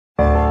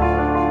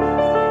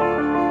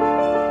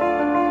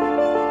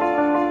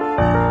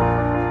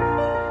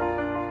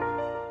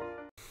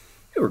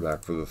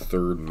back for the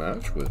third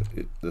match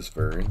with this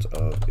variant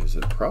of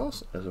Izzet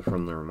Prowess. As a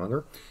friendly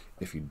reminder,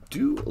 if you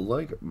do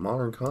like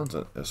modern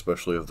content,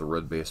 especially of the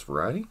red-based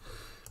variety,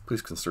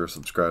 please consider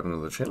subscribing to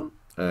the channel,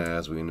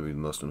 as we aim to be the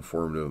most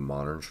informative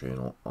modern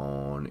channel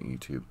on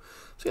YouTube.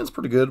 Sounds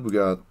pretty good. We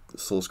got the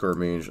Soul Scar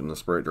Mage and the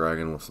Sprite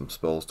Dragon with some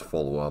spells to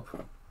follow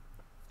up.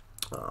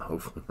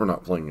 Hopefully we're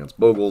not playing against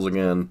Bogles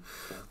again.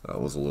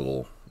 That was a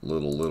little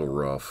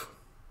rough.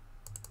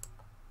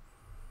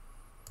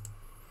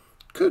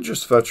 Could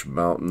just fetch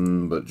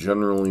Mountain, but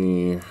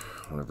generally,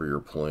 whenever you're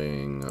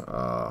playing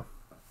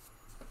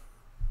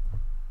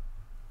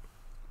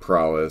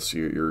Prowess,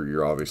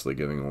 you're obviously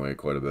giving away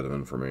quite a bit of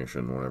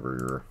information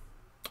whenever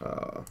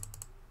you're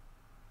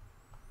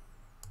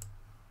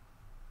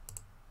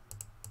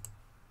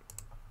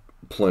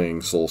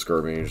playing Soul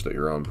Scar Mage that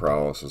you're on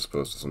Prowess as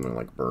opposed to something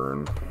like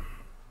Burn.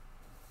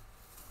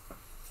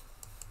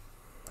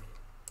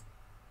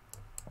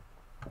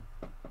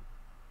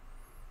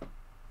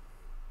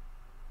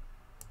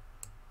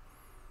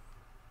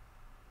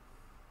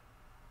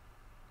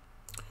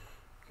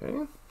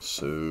 Okay,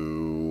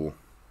 so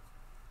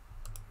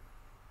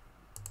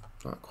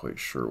not quite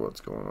sure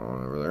what's going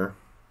on over there.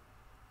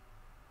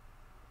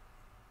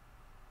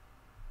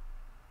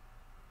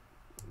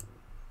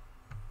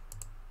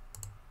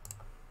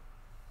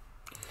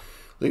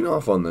 Lean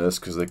off on this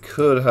because they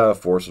could have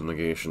Force of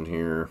Negation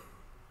here.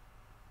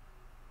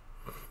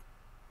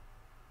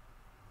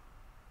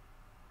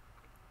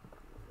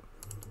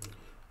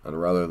 I'd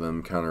rather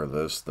them counter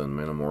this than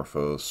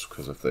Manamorphose,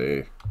 because if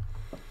they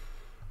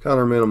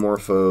counter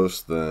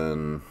Manamorphose,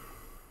 then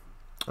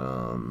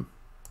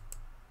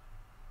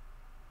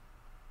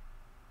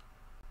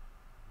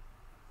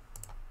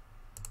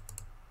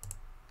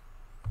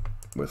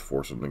with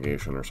Force of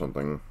Negation or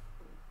something.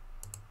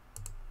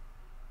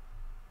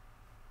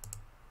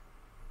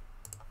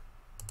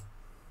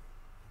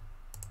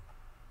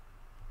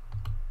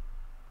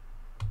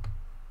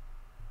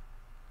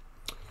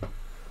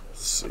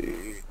 Let's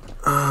see.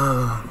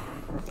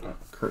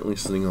 Currently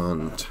sitting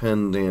on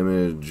 10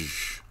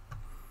 damage.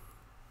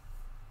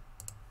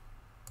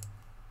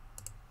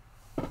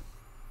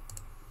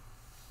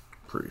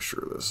 Pretty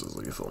sure this is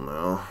lethal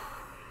now.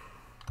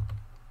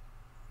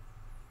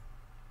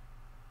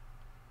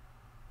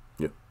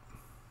 Yep.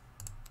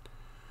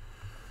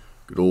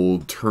 Good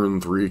old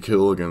turn 3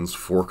 kill against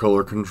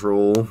 4-color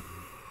control.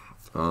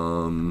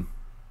 Probably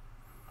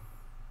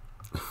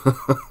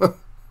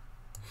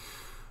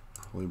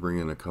bring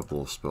in a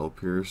couple of Spell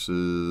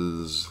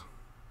Pierces.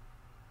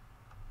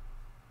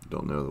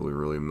 Don't know that we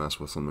really mess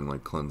with something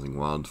like Cleansing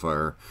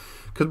Wildfire.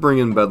 Could bring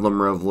in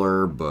Bedlam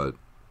Reveler, but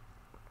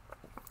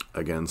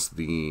against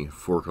the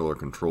 4-color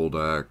control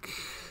deck,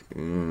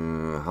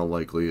 how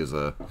likely is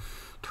a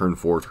turn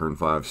 4, turn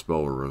 5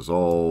 spell to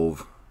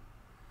resolve?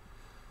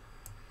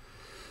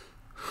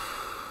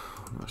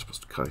 I'm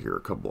supposed to cut here a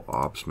couple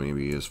ops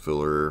maybe as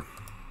filler.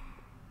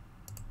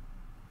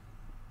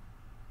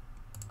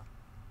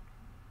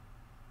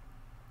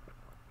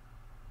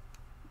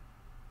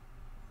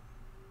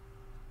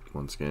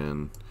 Once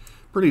again,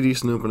 pretty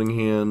decent opening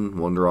hand.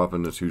 1 drop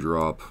into 2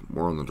 drop.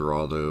 More on the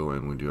draw though,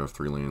 and we do have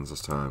 3 lands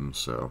this time,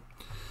 so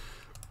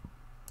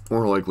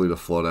more likely to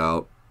flood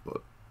out.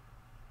 But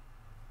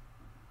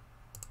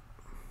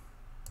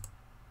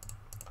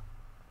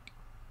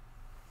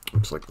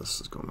looks like this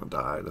is going to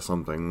die to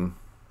something.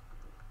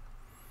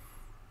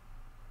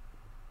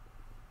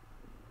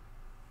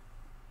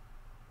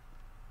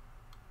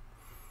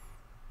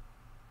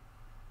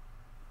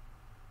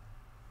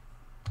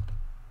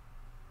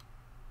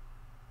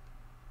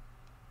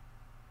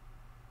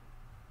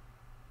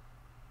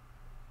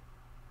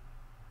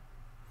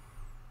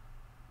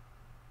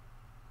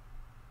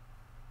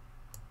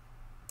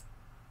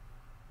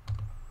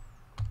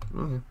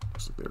 Okay,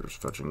 looks like they're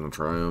just fetching the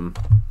Triumph.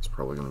 It's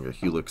probably going to get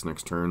Helix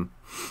next turn.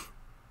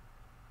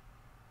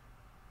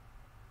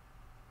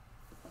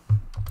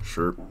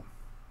 Sure.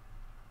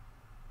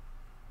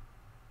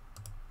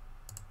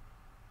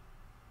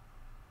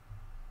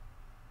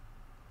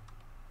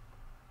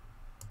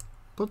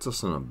 Puts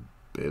us in a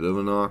bit of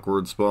an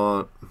awkward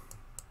spot.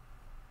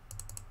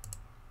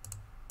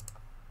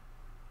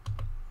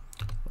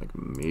 Like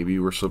maybe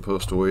we're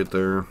supposed to wait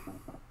there.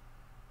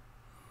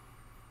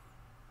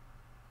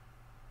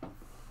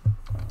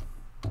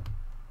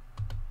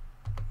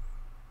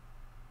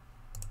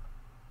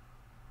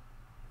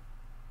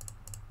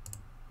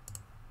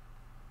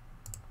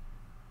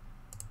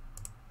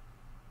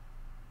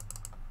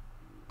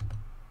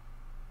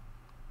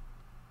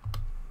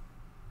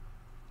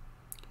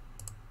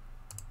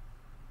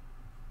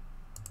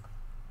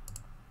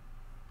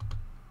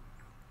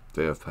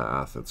 They have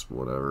Path, it's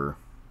whatever.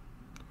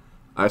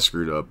 I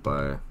screwed up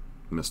by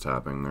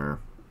mistapping there.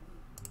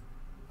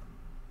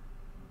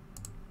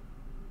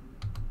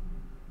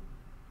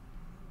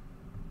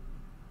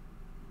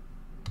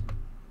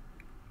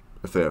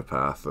 If they have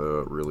Path,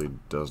 though, it really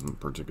doesn't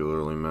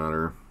particularly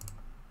matter.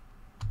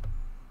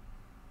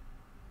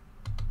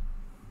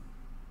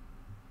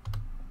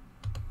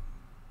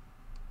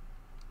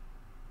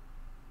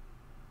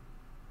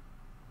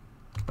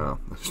 Oh,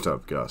 I just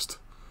have Gust.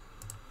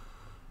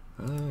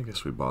 I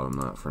guess we bottom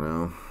that for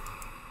now.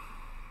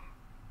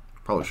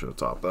 Probably should have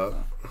topped that.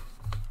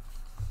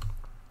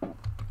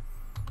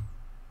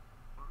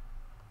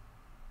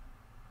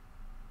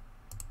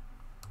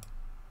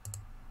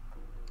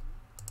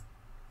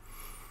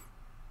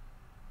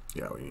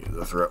 Yeah, we needed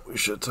the threat. We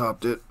should have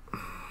topped it.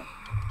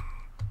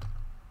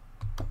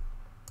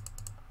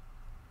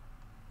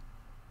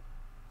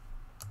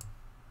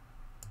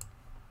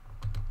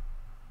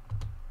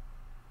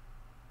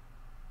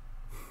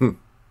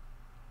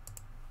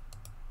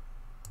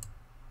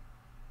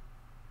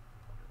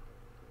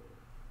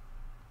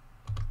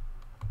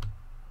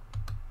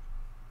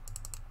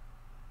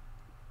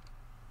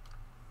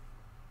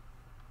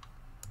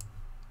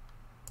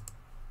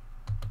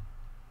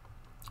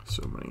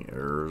 So many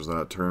errors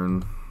that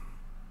turn.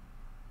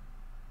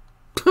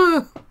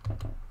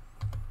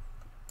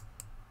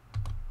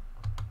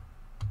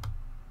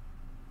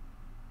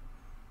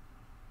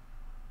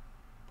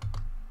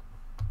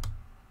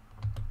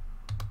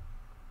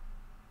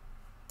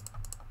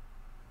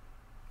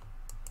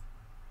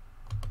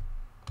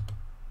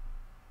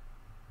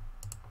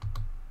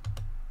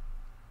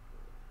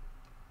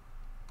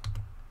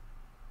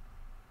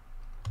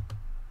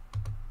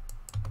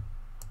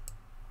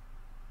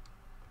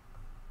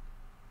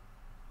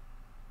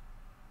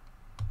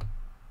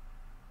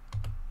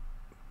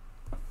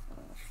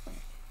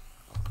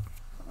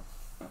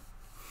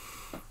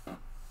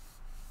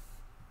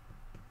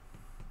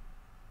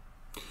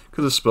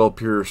 Could have spell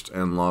pierced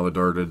and lava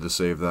darted to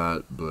save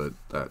that, but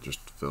that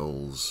just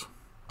feels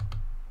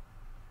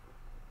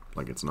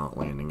like it's not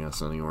landing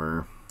us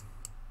anywhere.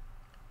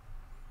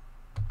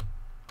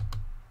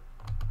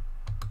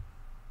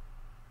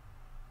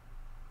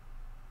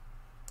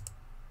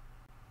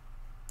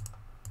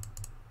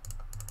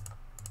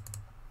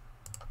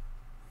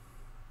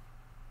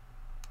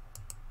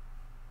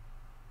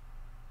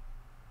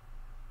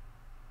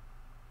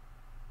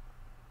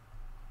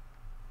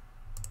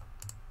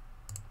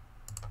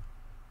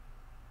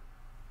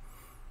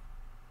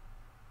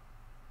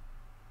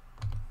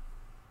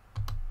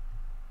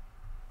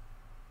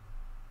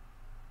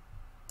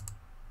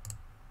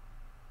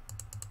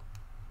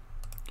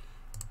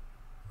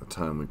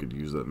 Time we could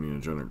use that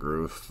mutagenic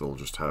growth, they'll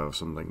just have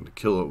something to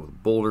kill it with a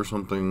bolt or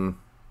something.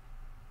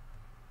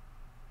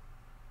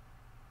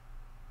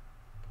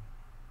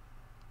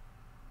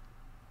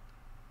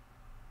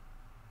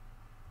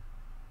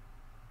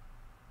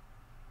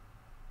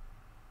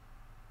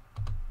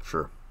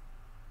 Sure.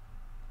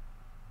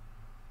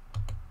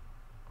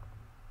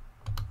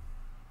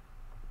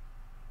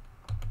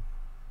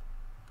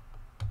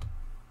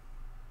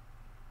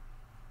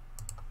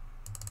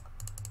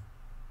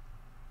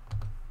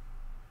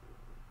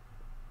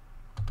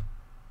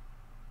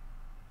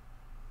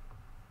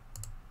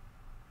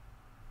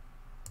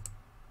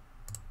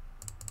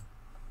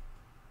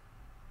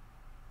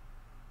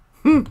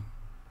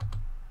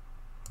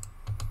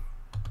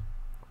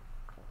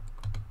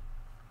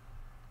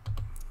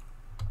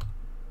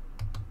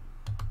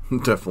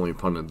 Definitely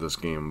punted this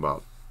game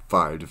about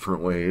 5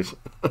 different ways.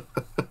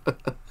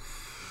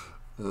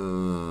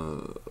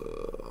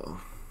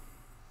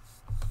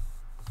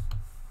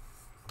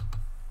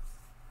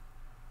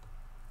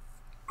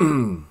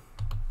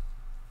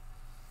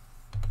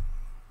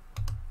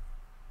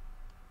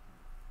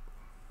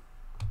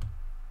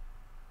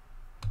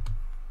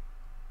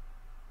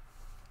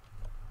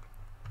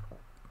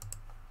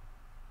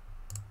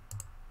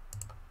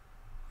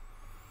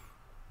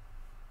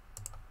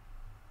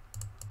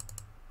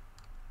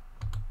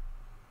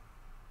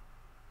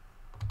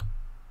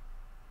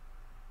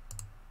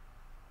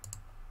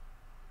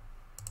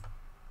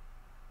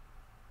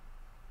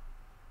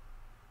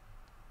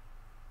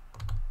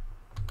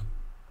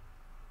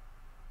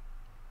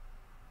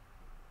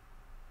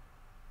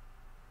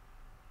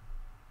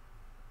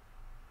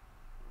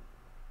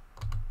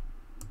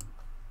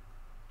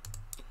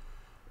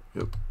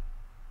 Yep.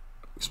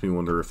 Makes me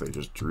wonder if they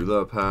just drew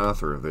that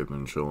path or if they've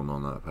been chilling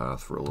on that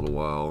path for a little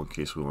while in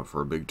case we went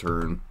for a big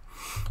turn.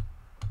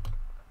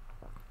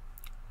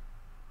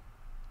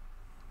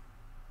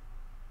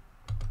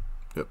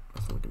 Yep,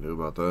 nothing we can do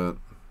about that.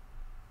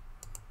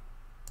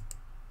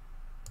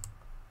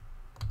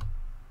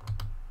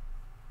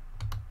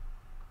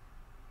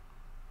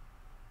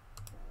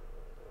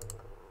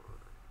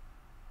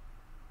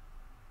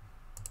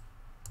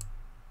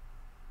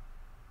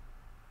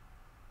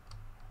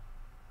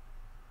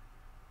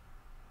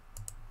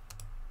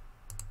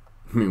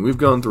 I mean, we've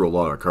gone through a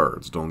lot of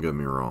cards, don't get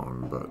me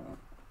wrong, but...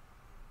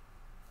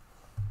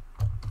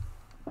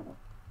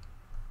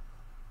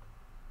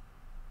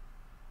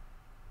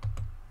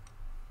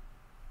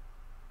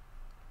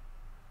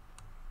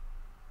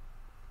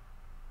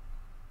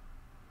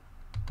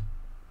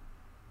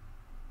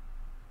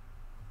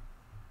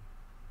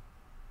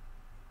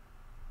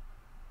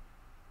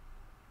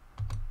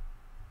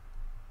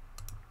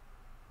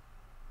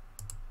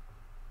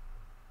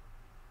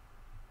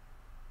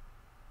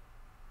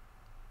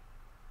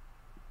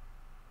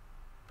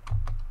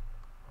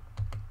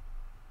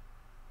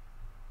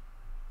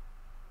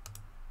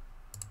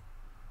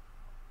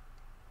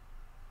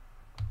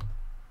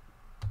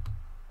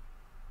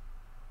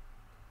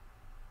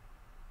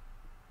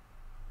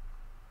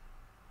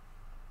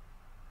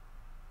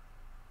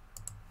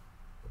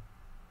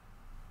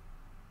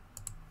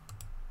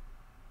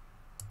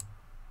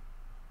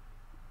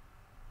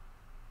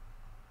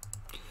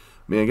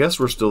 mean, I guess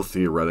we're still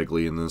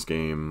theoretically in this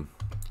game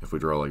if we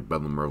draw like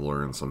Bedlam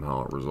Reveler and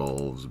somehow it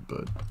resolves,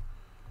 but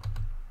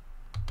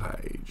I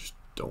just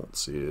don't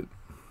see it.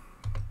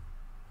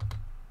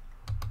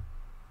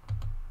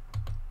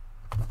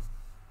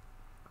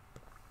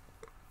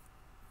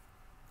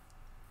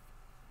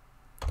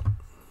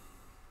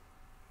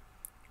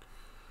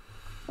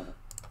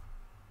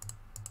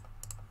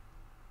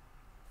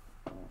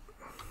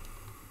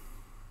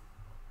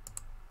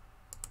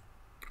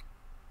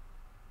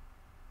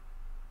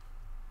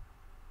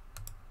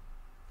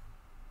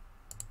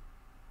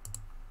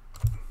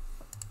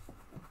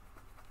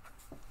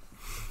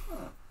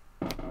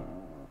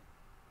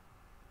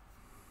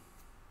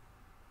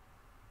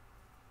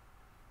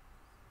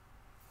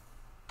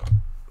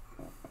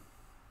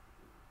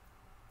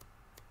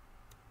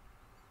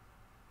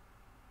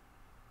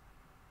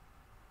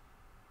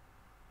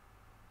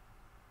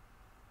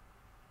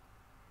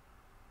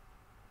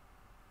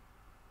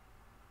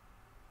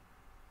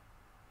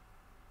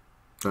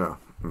 Oh,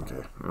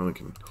 okay. Now we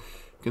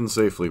can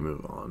safely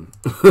move on.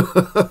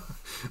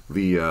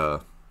 The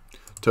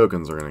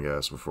tokens are going to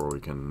guess before we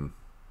can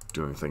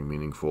do anything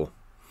meaningful.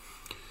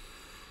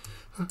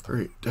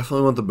 Alright,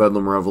 definitely want the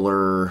Bedlam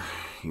Reveler,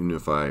 even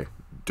if I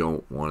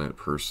don't want it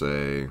per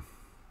se.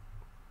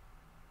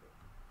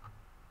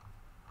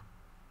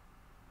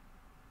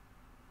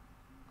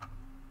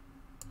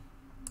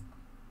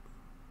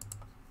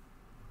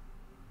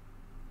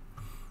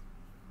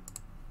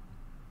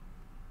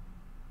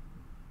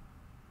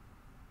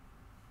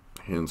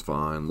 Hand's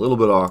fine. A little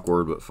bit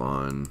awkward, but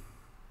fine.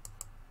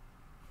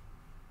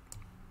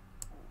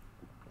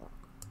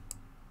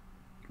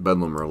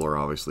 Bedlam Reveler,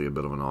 obviously a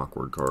bit of an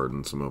awkward card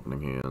in some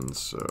opening hands,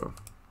 so...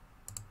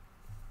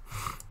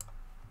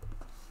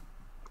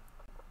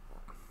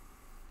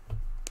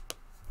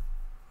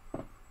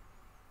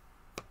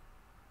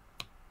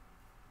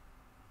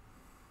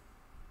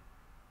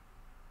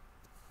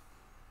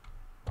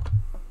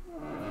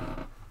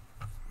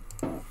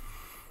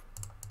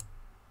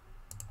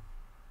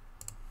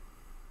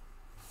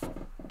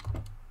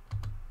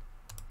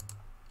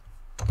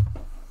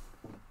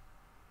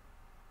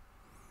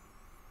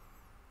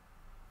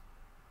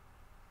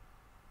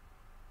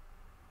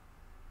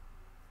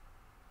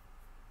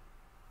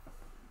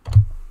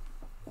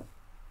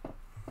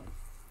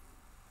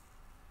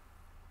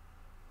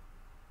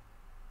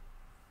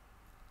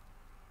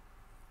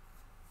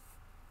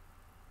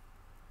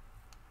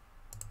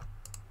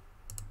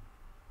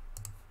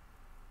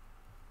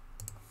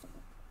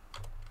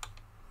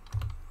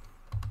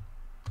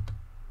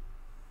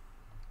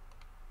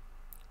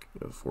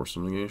 Force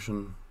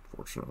negation?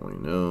 Fortunately,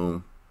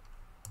 no.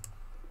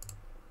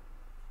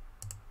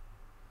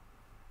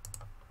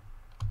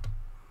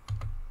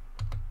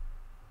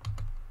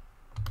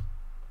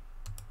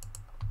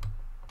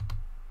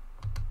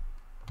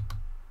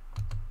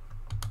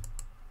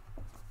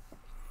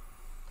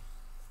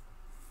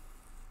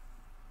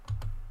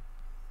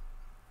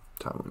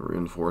 Timely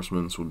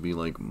reinforcements would be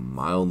like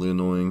mildly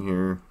annoying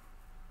here.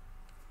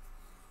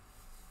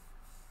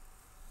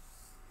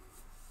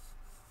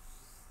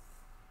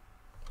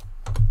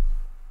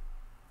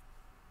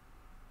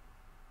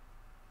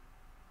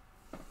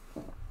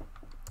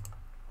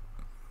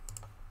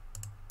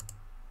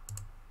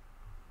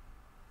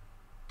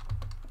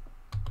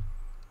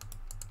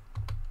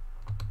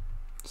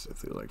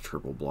 If they like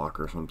triple block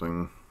or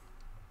something.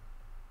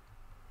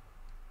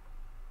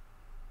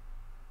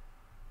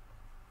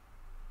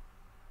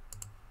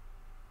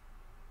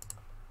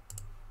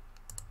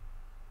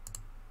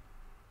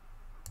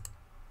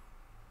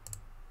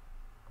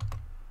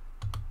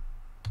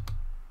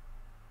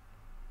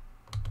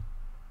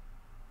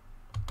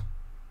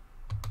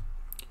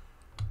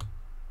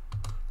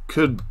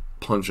 Could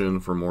punch in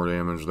for more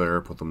damage there,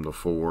 put them to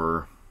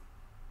 4.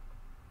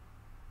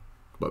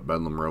 But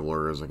Bedlam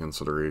Reveler is a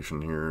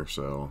consideration here,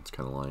 so it's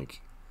kind of like,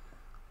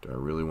 do I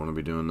really want to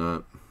be doing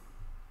that?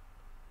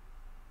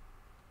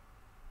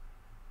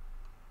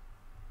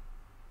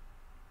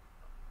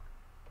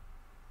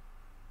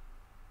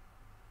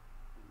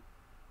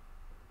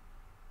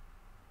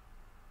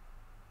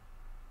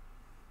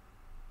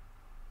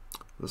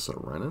 This is a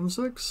Renin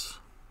 6?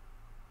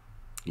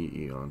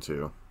 EE on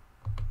 2.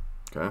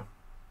 Okay.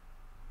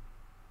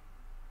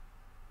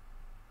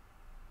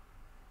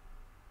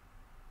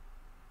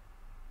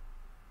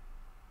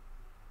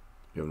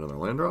 You have another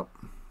land drop?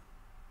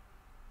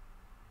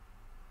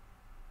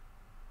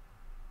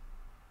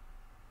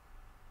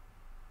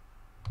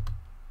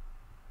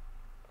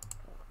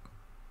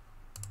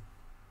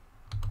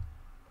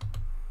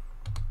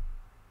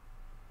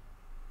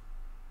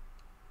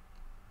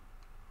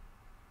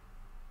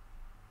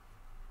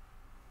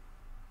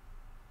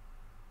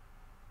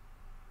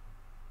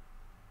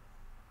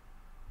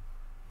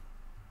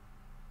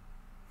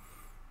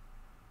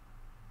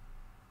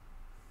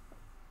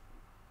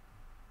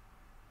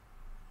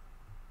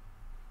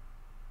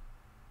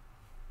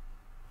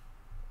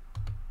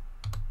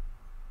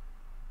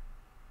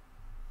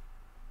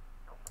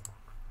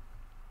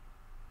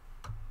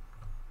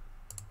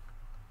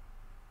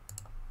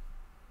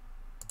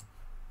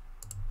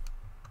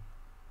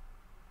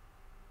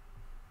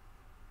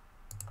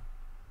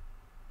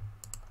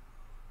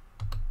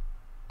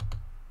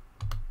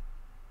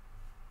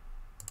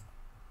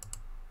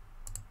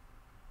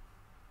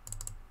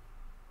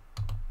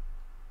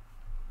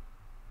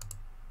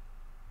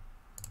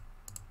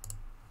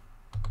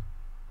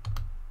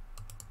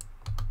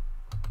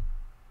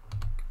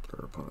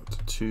 opponent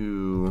to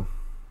 2.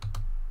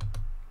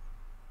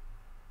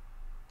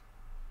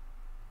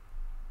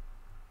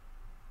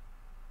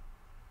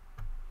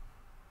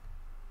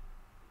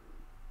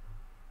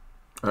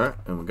 Alright,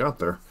 and we got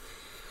there.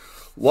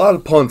 A lot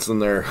of punts in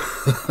there.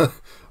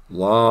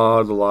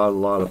 lot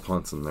of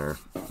punts in there.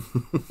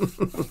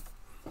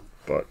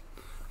 But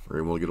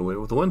we're able to get away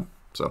with a win.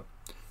 So,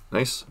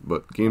 nice.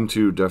 But game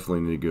 2,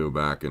 definitely need to go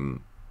back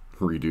and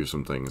redo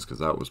some things, because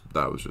that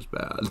was just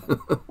bad.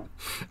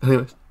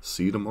 Anyways,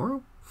 see you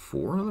tomorrow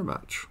for another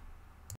match.